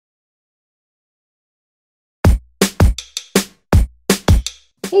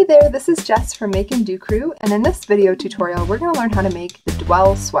Hey there, this is Jess from Make and Do Crew, and in this video tutorial we're going to learn how to make the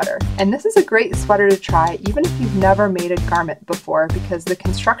dwell sweater. And this is a great sweater to try even if you've never made a garment before, because the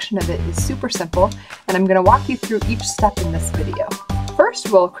construction of it is super simple, and I'm going to walk you through each step in this video.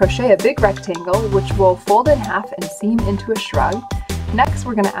 First, we'll crochet a big rectangle, which we'll fold in half and seam into a shrug. Next,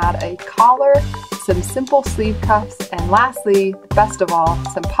 we're going to add a collar, some simple sleeve cuffs, and lastly, best of all,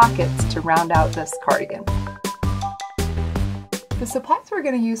 some pockets to round out this cardigan. The supplies we're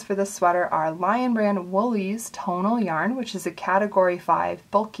going to use for this sweater are Lion Brand Woolies tonal yarn, which is a category 5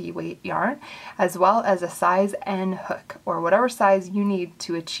 bulky weight yarn, as well as a size N hook, or whatever size you need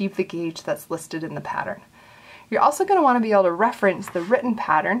to achieve the gauge that's listed in the pattern. You're also going to want to be able to reference the written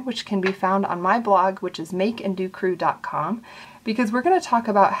pattern, which can be found on my blog, which is makeanddocrew.com, because we're going to talk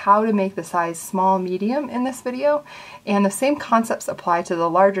about how to make the size small medium in this video, and the same concepts apply to the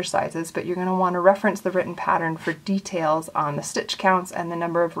larger sizes, but you're going to want to reference the written pattern for details on the stitch counts and the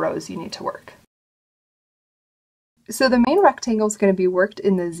number of rows you need to work. So the main rectangle is going to be worked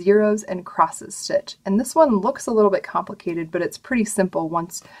in the zeros and crosses stitch, and this one looks a little bit complicated, but it's pretty simple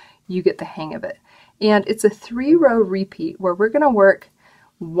once you get the hang of it. And it's a 3-row repeat where we're going to work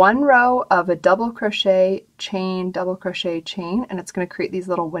 1 row of a double crochet chain, and it's going to create these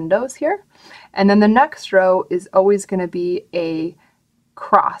little windows here. And then the next row is always going to be a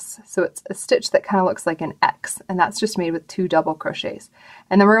cross. So it's a stitch that kind of looks like an X, and that's just made with 2 double crochets.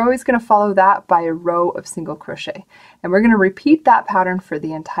 And then we're always going to follow that by a row of single crochet. And we're going to repeat that pattern for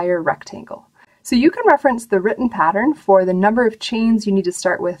the entire rectangle. So you can reference the written pattern for the number of chains you need to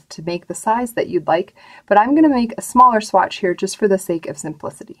start with to make the size that you'd like, but I'm going to make a smaller swatch here just for the sake of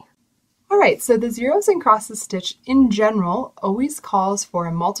simplicity. Alright, so the zeros and crosses stitch in general always calls for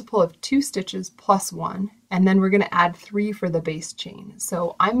a multiple of 2 stitches plus 1, and then we're going to add 3 for the base chain.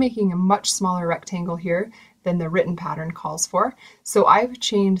 So I'm making a much smaller rectangle here than the written pattern calls for. So I've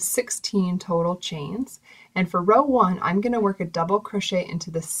chained 16 total chains. And for row 1, I'm going to work a double crochet into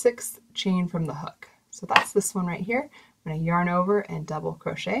the 6th chain from the hook. So that's this one right here. I'm going to yarn over and double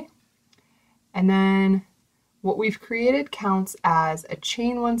crochet. And then what we've created counts as a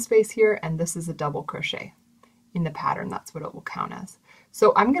chain 1 space here, and this is a double crochet in the pattern. That's what it will count as.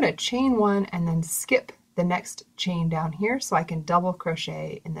 So I'm going to chain 1 and then skip the next chain down here so I can double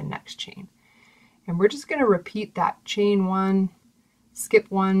crochet in the next chain. And we're just going to repeat that chain 1, skip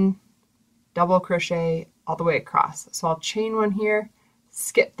 1, double crochet all the way across. So I'll chain 1 here,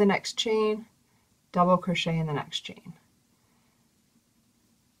 skip the next chain, double crochet in the next chain.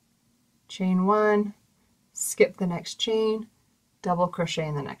 Chain 1, skip the next chain, double crochet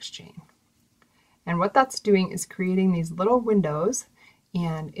in the next chain. And what that's doing is creating these little windows,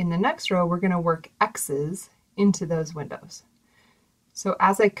 and in the next row we're going to work X's into those windows. So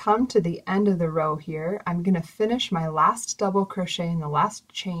as I come to the end of the row here, I'm going to finish my last double crochet in the last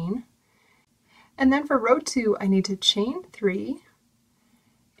chain. And then for row 2, I need to chain 3,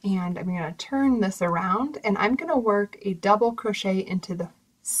 and I'm going to turn this around, and I'm going to work a double crochet into the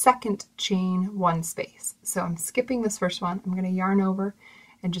 2nd chain 1 space. So I'm skipping this first one, I'm going to yarn over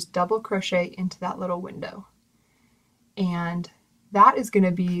and just double crochet into that little window. And that is going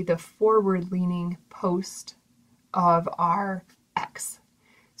to be the forward leaning post of our X.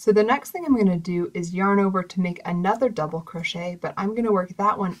 So the next thing I'm going to do is yarn over to make another double crochet, but I'm going to work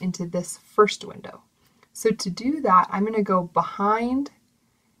that one into this first window. So to do that, I'm going to go behind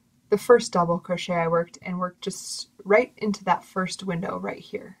the first double crochet I worked and work just right into that first window right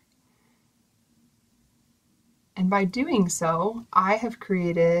here. And by doing so, I have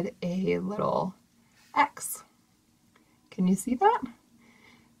created a little X. Can you see that?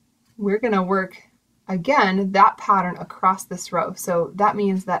 We're going to work again that pattern across this row. So that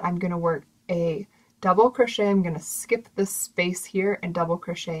means that I'm going to work a double crochet, I'm going to skip this space here and double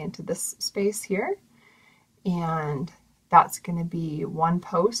crochet into this space here, and that's going to be 1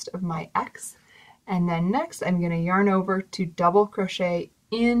 post of my X. And then next I'm going to yarn over to double crochet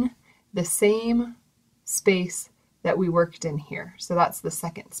in the same space that we worked in here. So that's the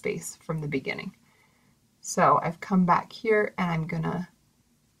 2nd space from the beginning. So I've come back here and I'm going to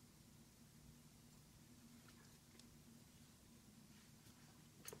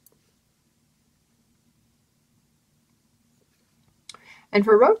And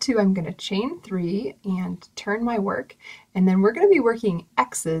for row 2, I'm going to chain 3 and turn my work, and then we're going to be working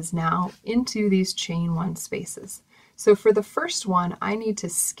X's now into these chain 1 spaces. So for the first one, I need to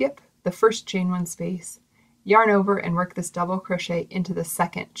skip the first chain 1 space, yarn over and work this double crochet into the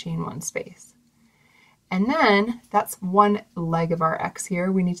 2nd chain 1 space. And then that's one leg of our X here.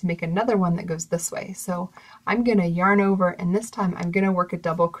 We need to make another one that goes this way. So I'm going to yarn over, and this time I'm going to work a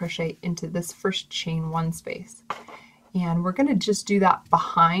double crochet into this first chain 1 space. And we're going to just do that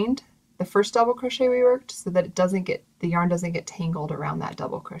behind the first double crochet we worked so that the yarn doesn't get tangled around that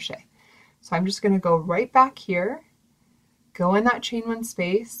double crochet. So I'm just going to go right back here, go in that chain one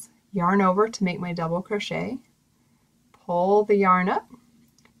space, yarn over to make my double crochet, pull the yarn up,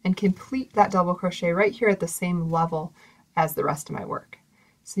 and complete that double crochet right here at the same level as the rest of my work.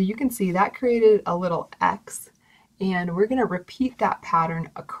 So you can see that created a little X, and we're going to repeat that pattern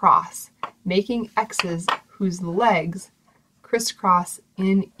across, making X's whose legs crisscross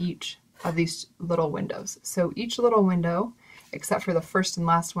in each of these little windows. So each little window, except for the first and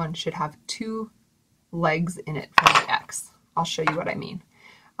last one, should have 2 legs in it for the X. I'll show you what I mean.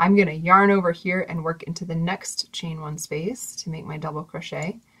 I'm going to yarn over here and work into the next chain one space to make my double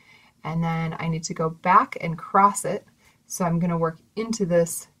crochet, and then I need to go back and cross it, so I'm going to work into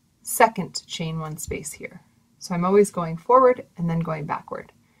this second chain one space here. So I'm always going forward and then going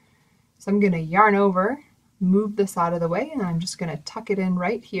backward. So I'm going to yarn over, move this out of the way, and I'm just going to tuck it in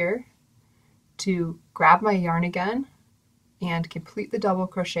right here to grab my yarn again and complete the double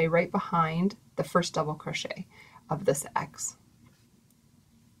crochet right behind the first double crochet of this X.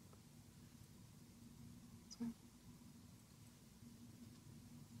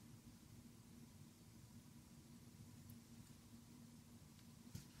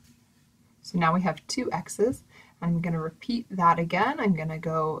 So now we have 2 X's. I'm going to repeat that again. I'm going to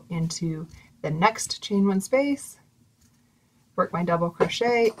go into the next chain one space, work my double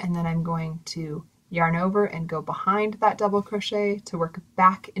crochet, and then I'm going to yarn over and go behind that double crochet to work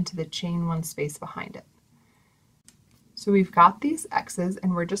back into the chain one space behind it. So we've got these X's,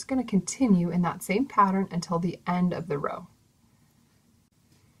 and we're just going to continue in that same pattern until the end of the row.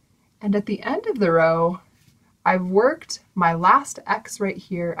 And at the end of the row, I've worked my last X right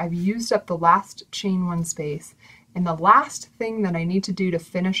here. I've used up the last chain one space, and the last thing that I need to do to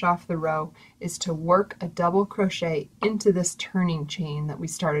finish off the row is to work a double crochet into this turning chain that we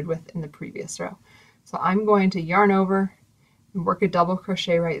started with in the previous row. So I'm going to yarn over and work a double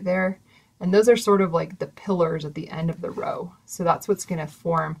crochet right there, and those are sort of like the pillars at the end of the row. So that's what's going to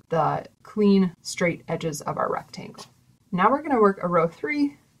form the clean straight edges of our rectangle. Now we're going to work a row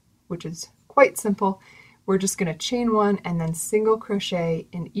 3, which is quite simple. We're just going to chain 1 and then single crochet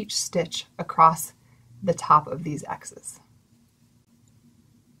in each stitch across the top of these X's.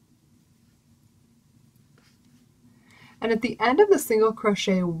 And at the end of the single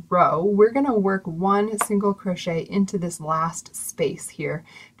crochet row, we're going to work 1 single crochet into this last space here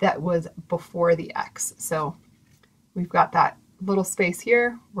that was before the X. So we've got that little space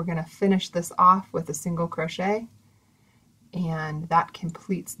here. We're going to finish this off with a single crochet, and that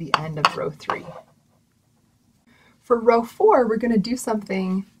completes the end of row 3. For row 4, we're going to do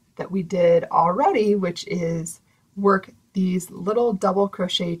something that we did already, which is work these little double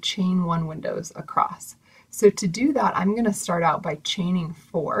crochet chain 1 windows across. So to do that, I'm going to start out by chaining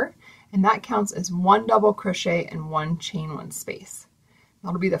 4, and that counts as 1 double crochet and 1 chain 1 space.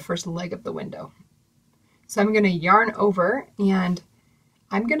 That'll be the first leg of the window. So I'm going to yarn over, and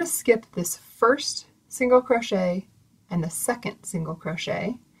I'm going to skip this first single crochet and the second single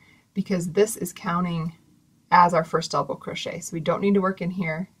crochet because this is counting as our first double crochet. So we don't need to work in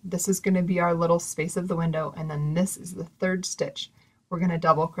here. This is going to be our little space of the window, and then this is the 3rd stitch. We're going to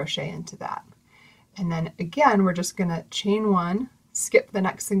double crochet into that. And then again, we're just going to chain 1, skip the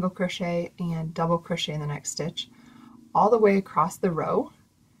next single crochet, and double crochet in the next stitch all the way across the row.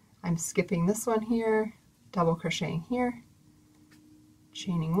 I'm skipping this one here, double crocheting here,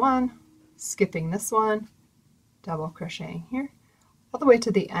 chaining 1, skipping this one, double crocheting here, all the way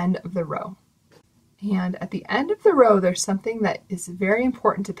to the end of the row. And at the end of the row, there's something that is very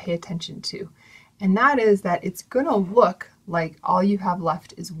important to pay attention to, and that is that it's going to look like all you have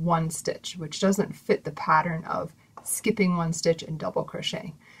left is 1 stitch, which doesn't fit the pattern of skipping 1 stitch and double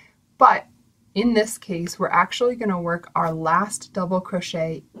crocheting. But in this case, we're actually going to work our last double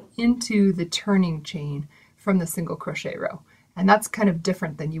crochet into the turning chain from the single crochet row. And that's kind of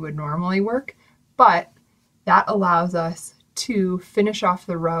different than you would normally work, but that allows us to finish off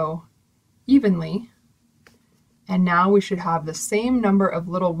the row evenly, and now we should have the same number of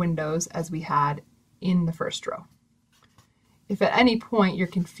little windows as we had in the first row. If at any point you're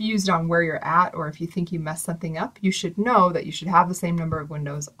confused on where you're at, or if you think you messed something up, you should know that you should have the same number of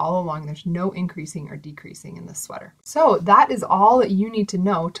windows all along. There's no increasing or decreasing in this sweater. So that is all that you need to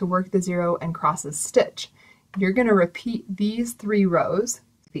know to work the 0 and crosses stitch. You're going to repeat these 3 rows,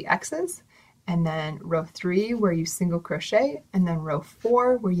 the X's, and then row 3 where you single crochet, and then row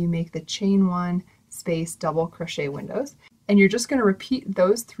 4 where you make the chain 1 space double crochet windows. And you're just going to repeat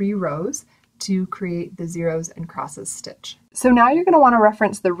those 3 rows to create the zeros and crosses stitch. So now you're going to want to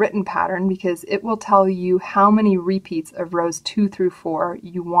reference the written pattern because it will tell you how many repeats of rows 2 through 4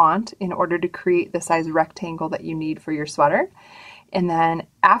 you want in order to create the size rectangle that you need for your sweater. And then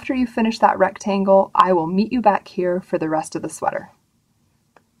after you finish that rectangle, I will meet you back here for the rest of the sweater.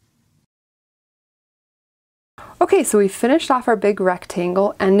 Okay, so we finished off our big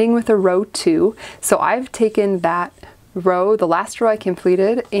rectangle ending with a row 2. So I've taken that row, the last row I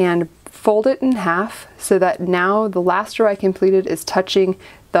completed, and fold it in half so that now the last row I completed is touching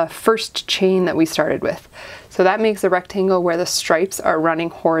the first chain that we started with. So that makes a rectangle where the stripes are running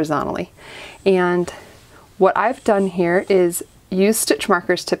horizontally. And what I've done here is use stitch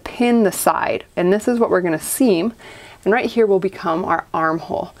markers to pin the side, and this is what we're going to seam, and right here will become our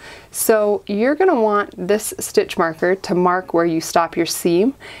armhole. So you're going to want this stitch marker to mark where you stop your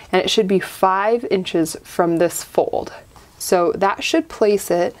seam, and it should be 5 inches from this fold. So that should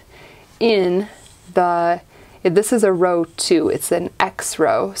place it in this is a row 2, it's an X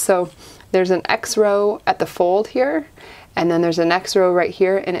row. So there's an X row at the fold here, and then there's an X row right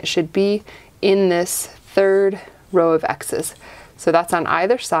here, and it should be in this 3rd row of X's. So that's on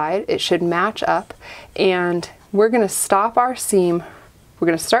either side, it should match up, and we're gonna stop our seam. We're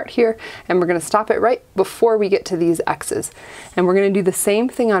gonna start here, and we're gonna stop it right before we get to these X's. And we're gonna do the same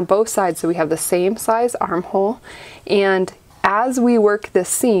thing on both sides so we have the same size armhole. And as we work this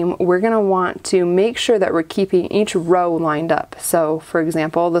seam, we're going to want to make sure that we're keeping each row lined up. So for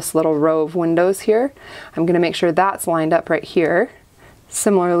example, this little row of windows here, I'm going to make sure that's lined up right here.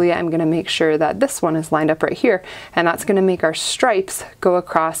 Similarly, I'm going to make sure that this one is lined up right here, and that's going to make our stripes go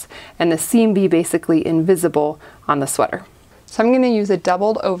across and the seam be basically invisible on the sweater. So I'm going to use a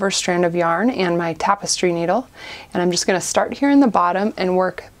doubled over strand of yarn and my tapestry needle, and I'm just going to start here in the bottom and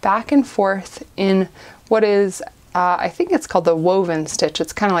work back and forth in what is I think it's called the woven stitch.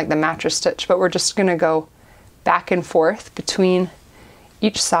 It's kind of like the mattress stitch, but we're just going to go back and forth between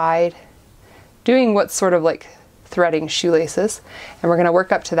each side, doing what's sort of like threading shoelaces, and we're going to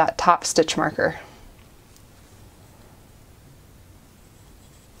work up to that top stitch marker.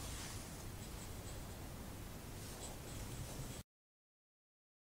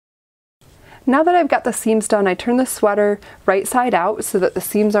 Now that I've got the seams done, I turn the sweater right side out so that the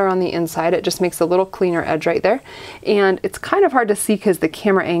seams are on the inside. It just makes a little cleaner edge right there. And it's kind of hard to see because the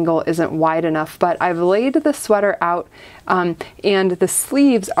camera angle isn't wide enough, but I've laid the sweater out and the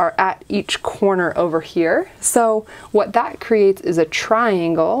sleeves are at each corner over here. So what that creates is a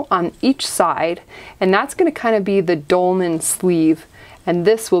triangle on each side, and that's going to kind of be the dolman sleeve, and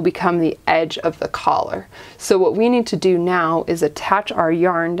this will become the edge of the collar. So what we need to do now is attach our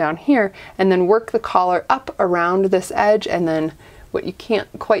yarn down here and then work the collar up around this edge, and then what you can't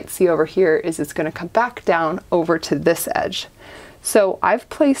quite see over here is it's going to come back down over to this edge. So I've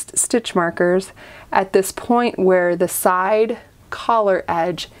placed stitch markers at this point where the side collar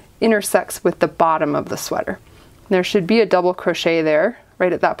edge intersects with the bottom of the sweater. There should be a double crochet there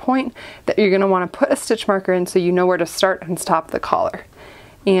right at that point that you're going to want to put a stitch marker in so you know where to start and stop the collar.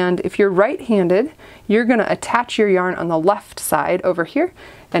 And if you're right-handed, you're going to attach your yarn on the left side over here,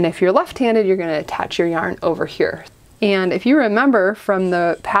 and if you're left-handed, you're going to attach your yarn over here. And if you remember from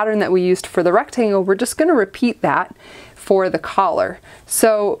the pattern that we used for the rectangle, we're just going to repeat that for the collar.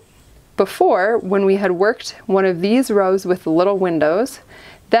 So before, when we had worked one of these rows with the little windows,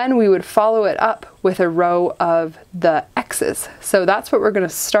 then we would follow it up with a row of the X's. So that's what we're going to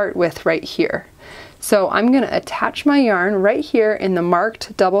start with right here. So I'm going to attach my yarn right here in the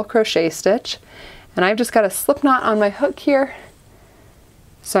marked double crochet stitch, and I've just got a slip knot on my hook here.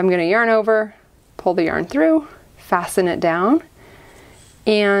 So I'm going to yarn over, pull the yarn through, fasten it down,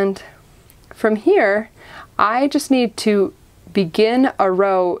 and from here I just need to begin a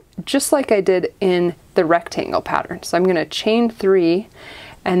row just like I did in the rectangle pattern. So I'm going to chain 3,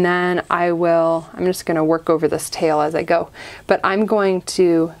 and then I'm just going to work over this tail as I go, but I'm going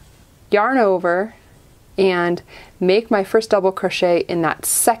to yarn over and make my first double crochet in that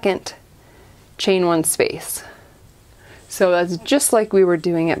second chain 1 space. So that's just like we were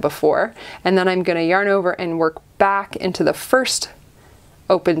doing it before, and then I'm going to yarn over and work back into the first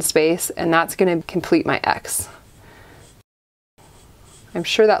open space, and that's going to complete my X. I'm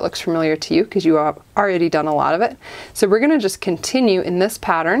sure that looks familiar to you because you have already done a lot of it. So we're going to just continue in this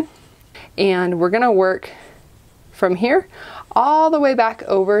pattern, and we're going to work from here all the way back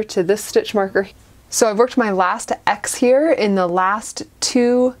over to this stitch marker. So I've worked my last X here in the last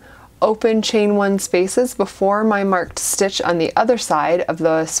 2 open chain 1 spaces before my marked stitch on the other side of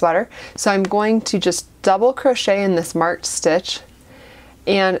the sweater. So I'm going to just double crochet in this marked stitch,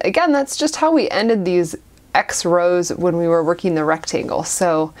 and again, that's just how we ended these X rows when we were working the rectangle.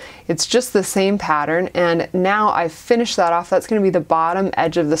 So it's just the same pattern, and now I've finished that off. That's going to be the bottom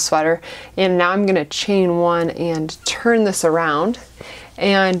edge of the sweater, and now I'm going to chain one and turn this around.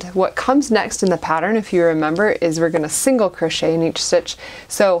 And what comes next in the pattern, if you remember, is we're going to single crochet in each stitch.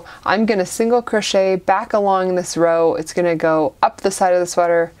 So I'm going to single crochet back along this row. It's going to go up the side of the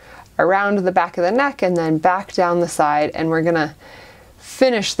sweater, around the back of the neck, and then back down the side, and we're going to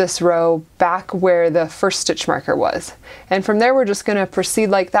finish this row back where the first stitch marker was. And from there we're just going to proceed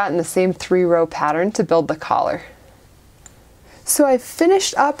like that in the same 3-row pattern to build the collar. So I've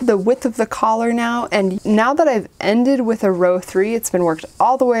finished up the width of the collar now, and now that I've ended with a row 3, it's been worked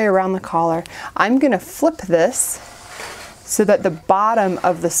all the way around the collar, I'm going to flip this so that the bottom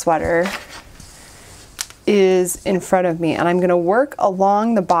of the sweater is in front of me, and I'm going to work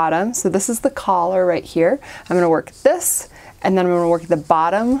along the bottom. So this is the collar right here. I'm going to work this, and then I'm going to work the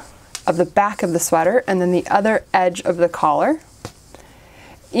bottom of the back of the sweater and then the other edge of the collar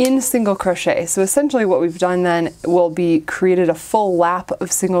in single crochet. So essentially what we've done then will be created a full lap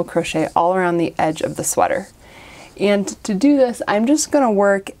of single crochet all around the edge of the sweater. And to do this, I'm just going to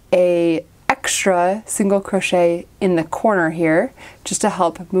work a extra single crochet in the corner here just to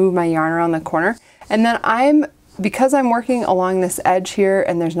help move my yarn around the corner. And then because I'm working along this edge here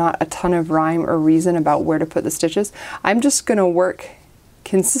and there's not a ton of rhyme or reason about where to put the stitches, I'm just going to work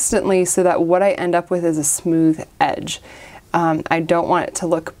consistently so that what I end up with is a smooth edge. I don't want it to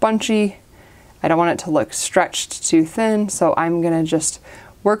look bunchy. I don't want it to look stretched too thin, so I'm going to just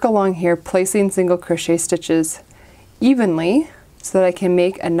work along here, placing single crochet stitches evenly so that I can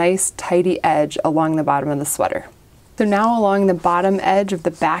make a nice tidy edge along the bottom of the sweater. So now along the bottom edge of the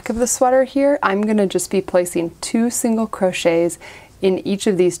back of the sweater here, I'm going to just be placing 2 single crochets in each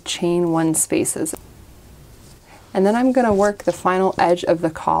of these chain 1 spaces. And then I'm going to work the final edge of the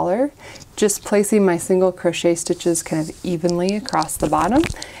collar, just placing my single crochet stitches kind of evenly across the bottom,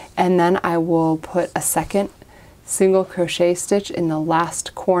 and then I will put a second single crochet stitch in the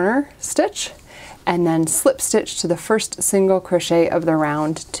last corner stitch, and then slip stitch to the first single crochet of the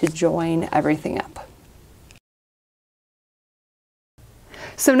round to join everything up.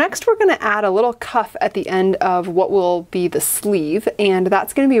 So next we're going to add a little cuff at the end of what will be the sleeve, and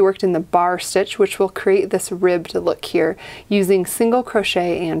that's going to be worked in the bar stitch, which will create this ribbed look here using single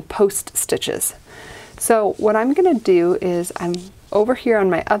crochet and post stitches. So what I'm going to do is I'm over here on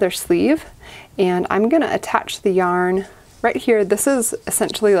my other sleeve, and I'm going to attach the yarn right here. This is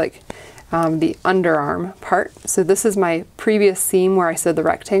essentially like the underarm part. So this is my previous seam where I sewed the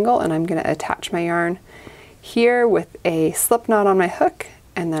rectangle, and I'm going to attach my yarn here with a slip knot on my hook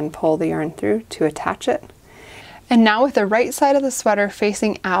and then pull the yarn through to attach it. And now with the right side of the sweater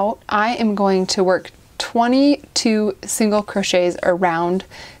facing out, I am going to work 22 single crochets around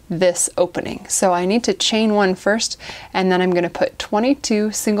this opening. So I need to chain 1 first, and then I'm going to put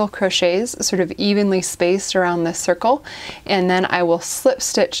 22 single crochets sort of evenly spaced around this circle, and then I will slip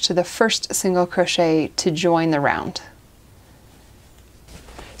stitch to the first single crochet to join the round.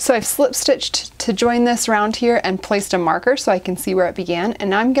 So I've slip stitched to join this round here and placed a marker so I can see where it began,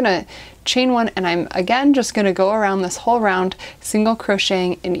 and now I'm going to chain 1, and I'm again just going to go around this whole round single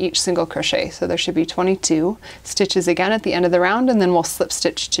crocheting in each single crochet. So there should be 22 stitches again at the end of the round, and then we'll slip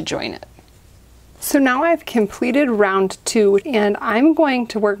stitch to join it. So now I've completed round 2, and I'm going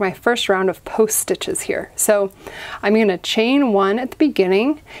to work my first round of post stitches here. So I'm going to chain 1 at the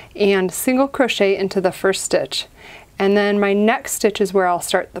beginning and single crochet into the first stitch. And then my next stitch is where I'll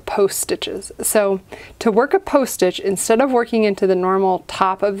start the post stitches. So to work a post stitch, instead of working into the normal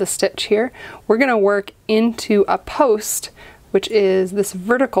top of the stitch here, we're going to work into a post, which is this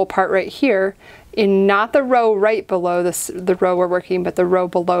vertical part right here, in not the row right below the row we're working, but the row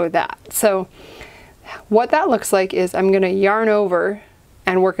below that. So what that looks like is I'm going to yarn over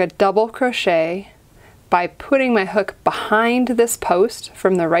and work a double crochet by putting my hook behind this post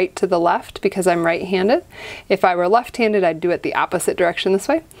from the right to the left because I'm right-handed. If I were left-handed, I'd do it the opposite direction this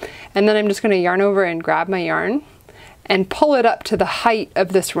way. And then I'm just going to yarn over and grab my yarn and pull it up to the height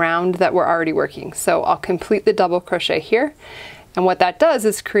of this round that we're already working. So I'll complete the double crochet here. And what that does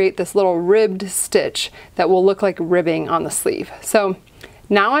is create this little ribbed stitch that will look like ribbing on the sleeve. So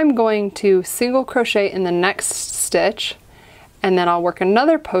now I'm going to single crochet in the next stitch, and then I'll work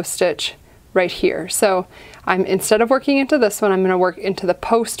another post stitch right here. So instead of working into this one, I'm going to work into the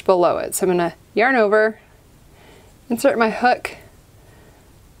post below it. So I'm going to yarn over, insert my hook,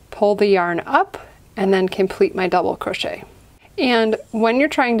 pull the yarn up, and then complete my double crochet. And when you're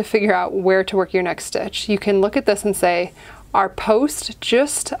trying to figure out where to work your next stitch, you can look at this and say, our post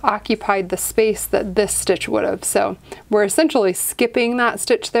just occupied the space that this stitch would have. So we're essentially skipping that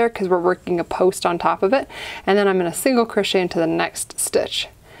stitch there because we're working a post on top of it. And then I'm going to single crochet into the next stitch.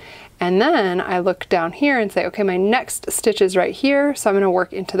 And then I look down here and say, okay, my next stitch is right here, so I'm going to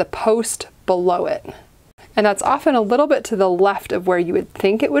work into the post below it. And that's often a little bit to the left of where you would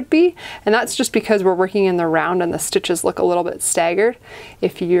think it would be, and that's just because we're working in the round and the stitches look a little bit staggered.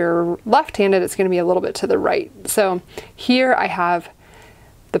 If you're left-handed, it's going to be a little bit to the right. So here I have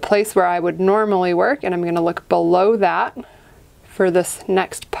the place where I would normally work, and I'm going to look below that for this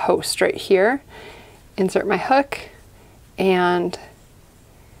next post right here. Insert my hook and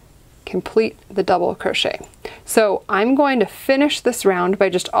complete the double crochet. So I'm going to finish this round by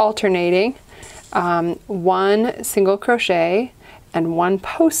just alternating one single crochet and one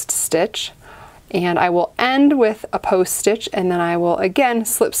post stitch, and I will end with a post stitch, and then I will again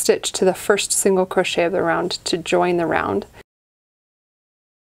slip stitch to the first single crochet of the round to join the round.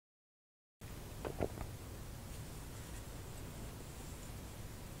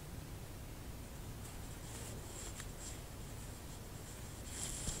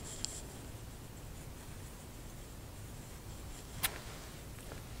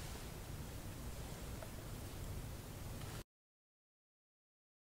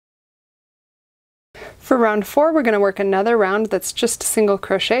 For round 4, we're going to work another round that's just single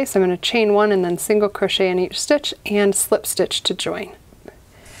crochet. So I'm going to chain 1 and then single crochet in each stitch and slip stitch to join.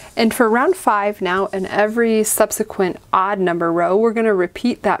 And for round 5 now, in every subsequent odd number row, we're going to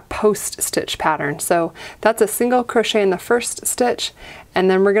repeat that post stitch pattern. So that's a single crochet in the first stitch, and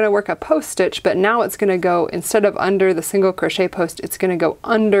then we're going to work a post stitch, but now it's going to go, instead of under the single crochet post, it's going to go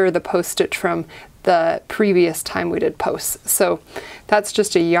under the post stitch from the previous time we did posts. So that's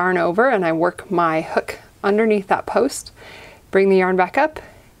just a yarn over, and I work my hook underneath that post, bring the yarn back up,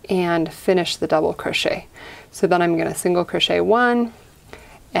 and finish the double crochet. So then I'm going to single crochet 1,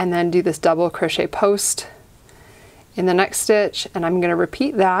 and then do this double crochet post in the next stitch, and I'm going to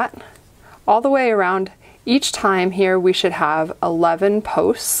repeat that all the way around. Each time here we should have 11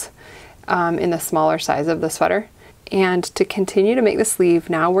 posts in the smaller size of the sweater. And to continue to make the sleeve,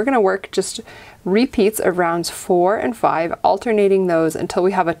 now we're going to work just repeats of rounds 4 and 5, alternating those until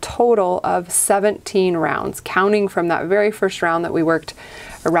we have a total of 17 rounds, counting from that very first round that we worked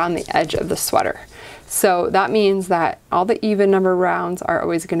around the edge of the sweater. So that means that all the even number rounds are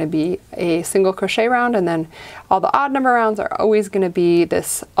always going to be a single crochet round, and then all the odd number rounds are always going to be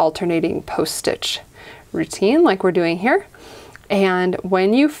this alternating post stitch routine like we're doing here. And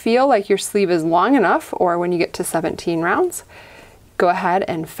when you feel like your sleeve is long enough, or when you get to 17 rounds, go ahead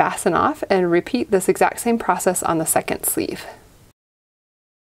and fasten off and repeat this exact same process on the second sleeve.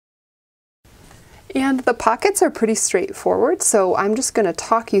 And the pockets are pretty straightforward, so I'm just going to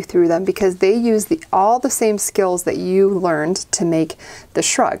talk you through them because they use all the same skills that you learned to make the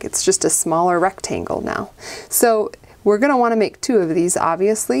shrug. It's just a smaller rectangle now. So we're going to want to make 2 of these,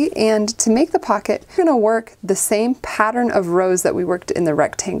 obviously, and to make the pocket, we're going to work the same pattern of rows that we worked in the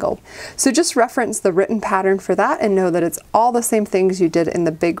rectangle. So just reference the written pattern for that and know that it's all the same things you did in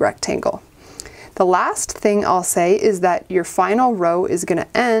the big rectangle. The last thing I'll say is that your final row is going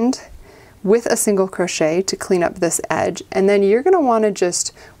to end with a single crochet to clean up this edge, and then you're going to want to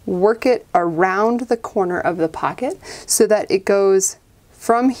just work it around the corner of the pocket so that it goes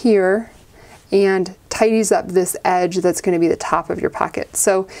from here and tidies up this edge that's going to be the top of your pocket.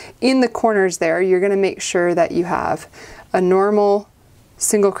 So in the corners there, you're going to make sure that you have a normal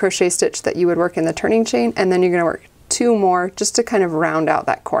single crochet stitch that you would work in the turning chain, and then you're going to work 2 more just to kind of round out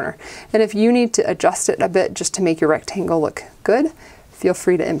that corner. And if you need to adjust it a bit just to make your rectangle look good, feel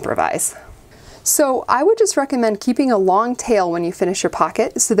free to improvise. So I would just recommend keeping a long tail when you finish your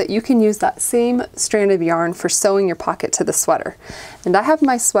pocket so that you can use that same strand of yarn for sewing your pocket to the sweater. And I have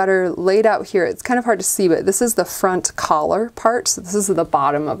my sweater laid out here. It's kind of hard to see, but this is the front collar part. So this is the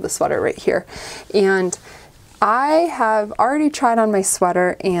bottom of the sweater right here. And I have already tried on my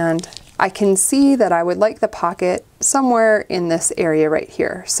sweater, and I can see that I would like the pocket somewhere in this area right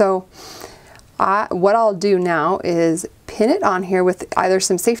here. So what I'll do now is pin it on here with either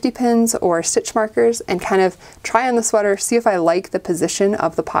some safety pins or stitch markers and kind of try on the sweater, see if I like the position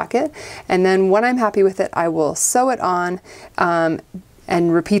of the pocket, and then when I'm happy with it, I will sew it on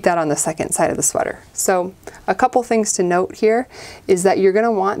and repeat that on the second side of the sweater. So a couple things to note here is that you're going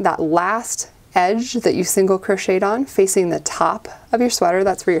to want that last edge that you single crocheted on facing the top of your sweater.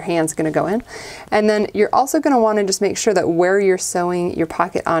 That's where your hand's going to go in. And then you're also going to want to just make sure that where you're sewing your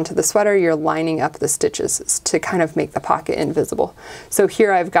pocket onto the sweater, you're lining up the stitches to kind of make the pocket invisible. So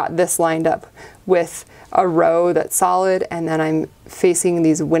here I've got this lined up with a row that's solid, and then I'm facing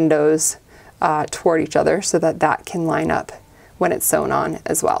these windows toward each other so that that can line up when it's sewn on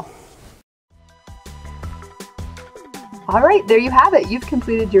as well. All right, there you have it. You've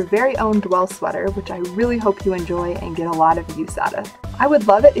completed your very own Dwell sweater, which I really hope you enjoy and get a lot of use out of. I would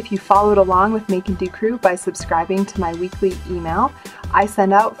love it if you followed along with Make and Do Crew by subscribing to my weekly email. I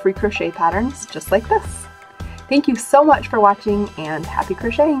send out free crochet patterns just like this. Thank you so much for watching and happy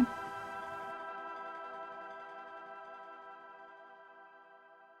crocheting!